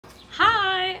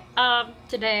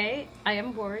today I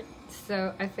am bored,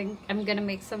 so I think I'm gonna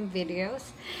make some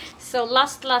videos. So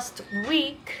last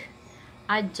week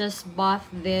I just bought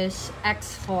this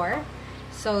X4.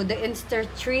 So the Insta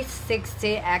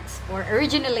 360 X4.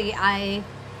 Originally I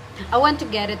want to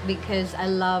get it because I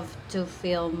love to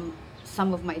film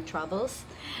some of my travels,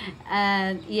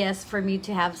 and yes, for me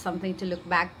to have something to look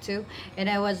back to. And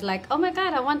I was like, oh my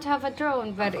god, I want to have a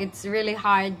drone, but it's really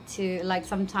hard to, like,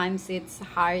 sometimes it's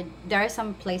hard. There are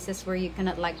some places where you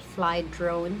cannot like fly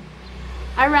drone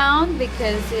around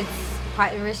because it's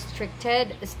quite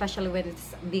restricted, especially when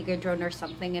it's a bigger drone or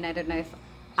something, and I don't know if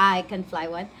I can fly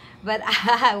one, but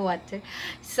I want to.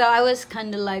 So I was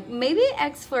kind of like, maybe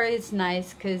X4 is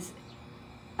nice because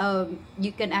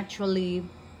you can actually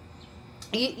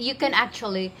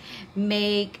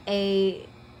make a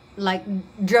like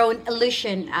drone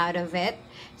illusion out of it.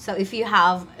 So if you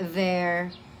have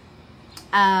their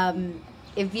 3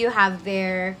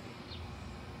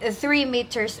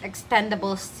 meters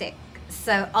extendable stick,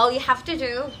 so all you have to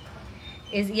do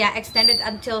is extend it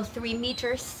until 3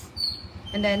 meters,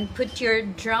 and then put your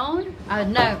drone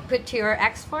put your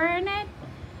X4 in it,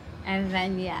 and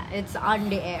then it's on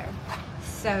the air.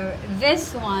 So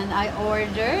this one I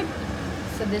ordered.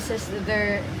 So this is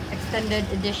their extended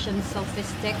edition selfie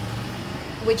stick,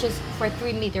 which is for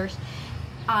 3 meters,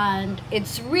 and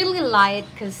it's really light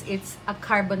because it's a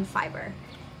carbon fiber.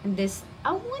 And this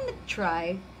I want to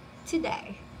try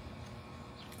today.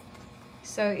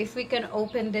 So if we can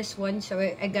open this one. So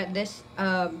I got this,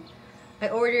 I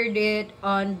ordered it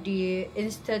on the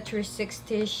Insta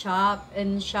 360 shop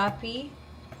in Shopee.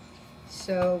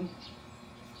 So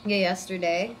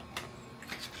yesterday.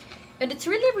 And it's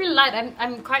really light.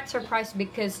 I'm quite surprised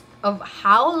because of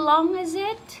how long is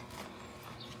it.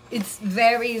 It's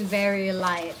very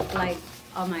light. Like,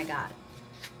 oh my god.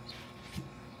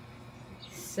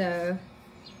 So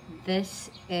this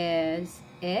is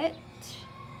it.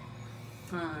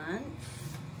 Front.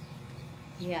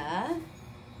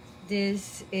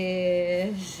 This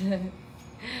is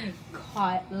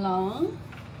quite long.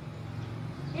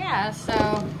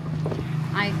 So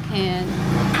I can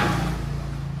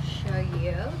show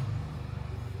you.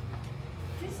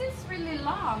 This is really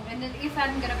long, and then if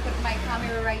I'm gonna put my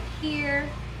camera right here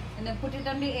and then put it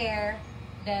on the air,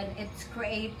 then it's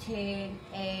creating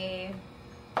a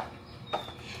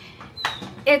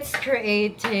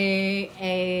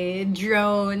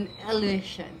drone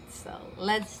illusion. So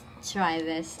let's try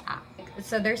this out.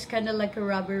 So there's kind of like a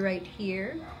rubber right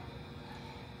here,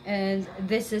 and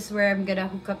this is where I'm gonna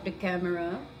hook up the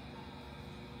camera.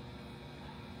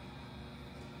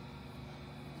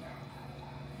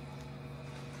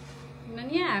 And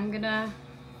then I'm gonna,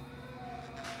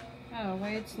 oh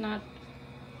wait, it's not,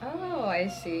 oh I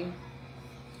see.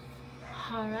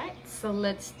 Alright, so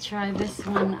let's try this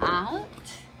one out.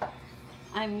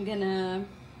 I'm gonna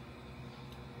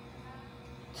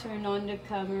turn on the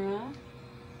camera.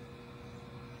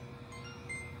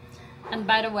 And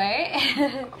by the way,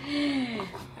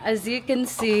 as you can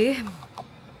see,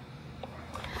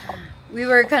 we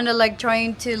were kind of like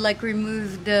trying to like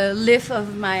remove the leaf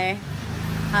of my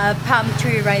palm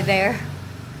tree right there,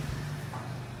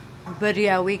 but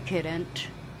we couldn't.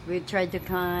 We tried to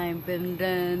climb and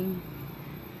then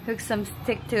hook some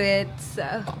stick to it,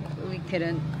 so we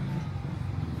couldn't.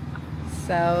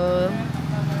 So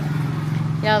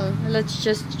let's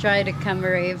just try the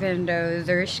camera, even though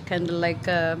there's kind of like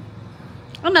a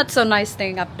not so nice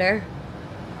thing up there.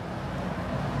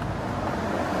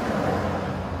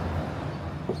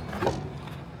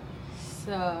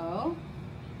 So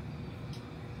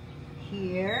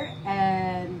here,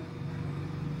 and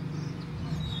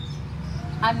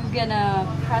I'm gonna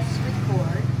press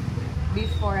record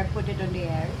before I put it on the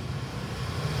air.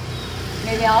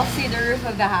 Maybe I'll see the roof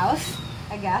of the house,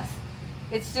 I guess.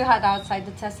 It's too hot outside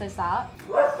to test this out.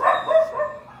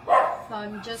 So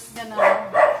I'm just gonna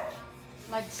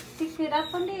like stick it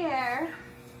up on the air.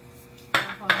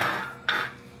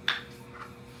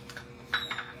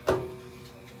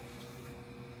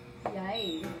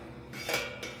 Yay.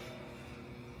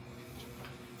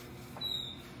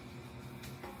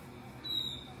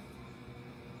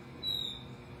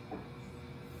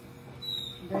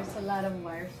 There's a lot of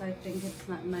wire, so I think it's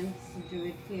not nice to do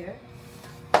it here.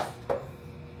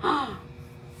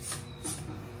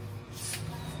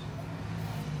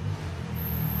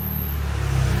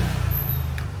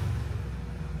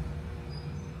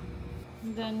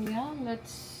 Then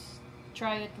let's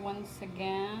try it once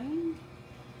again.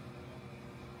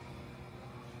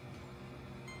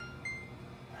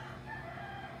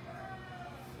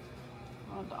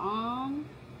 Hold on.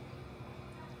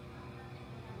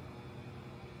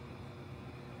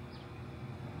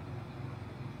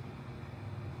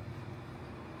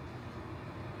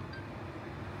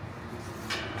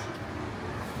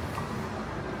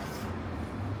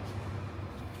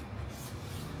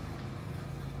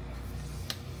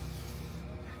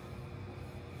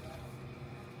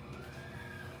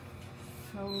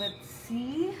 So let's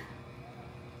see.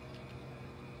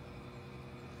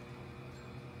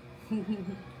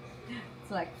 It's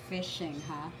like fishing,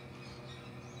 huh?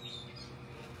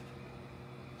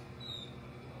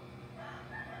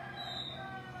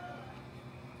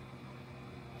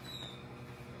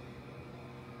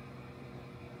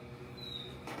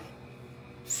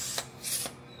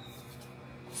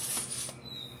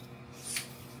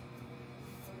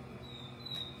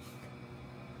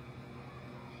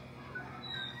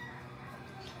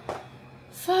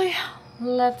 So yeah,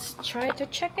 let's try to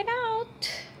check it out.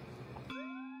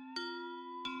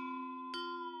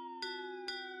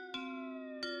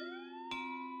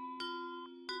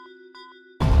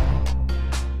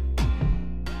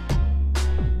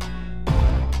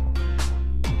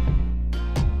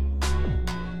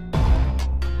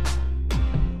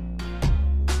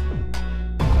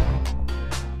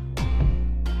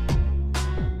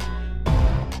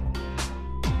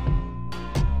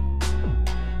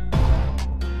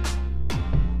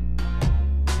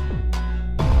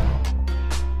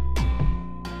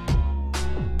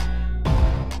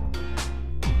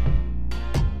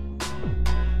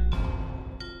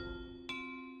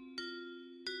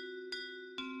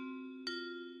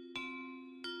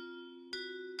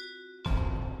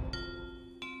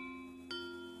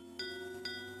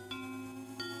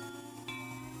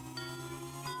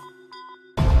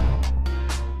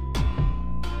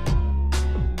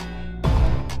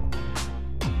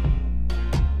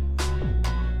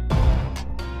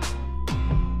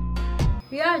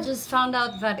 Yeah, I just found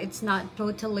out that it's not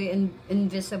totally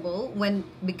invisible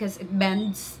because it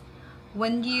bends.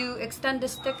 When you extend the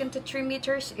stick into 3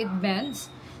 meters, it bends,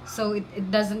 so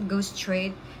it doesn't go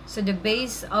straight. So the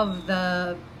base of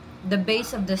the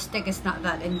stick is not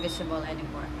that invisible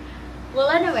anymore. Well,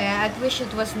 anyway, I wish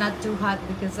it was not too hot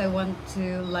because I want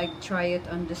to like try it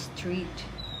on the street,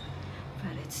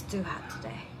 but it's too hot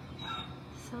today.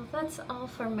 So that's all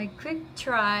for my quick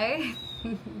try.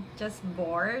 Just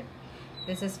bored.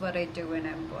 This is what I do when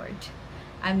I'm bored.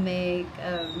 I make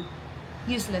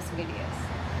useless videos.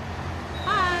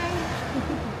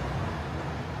 Bye!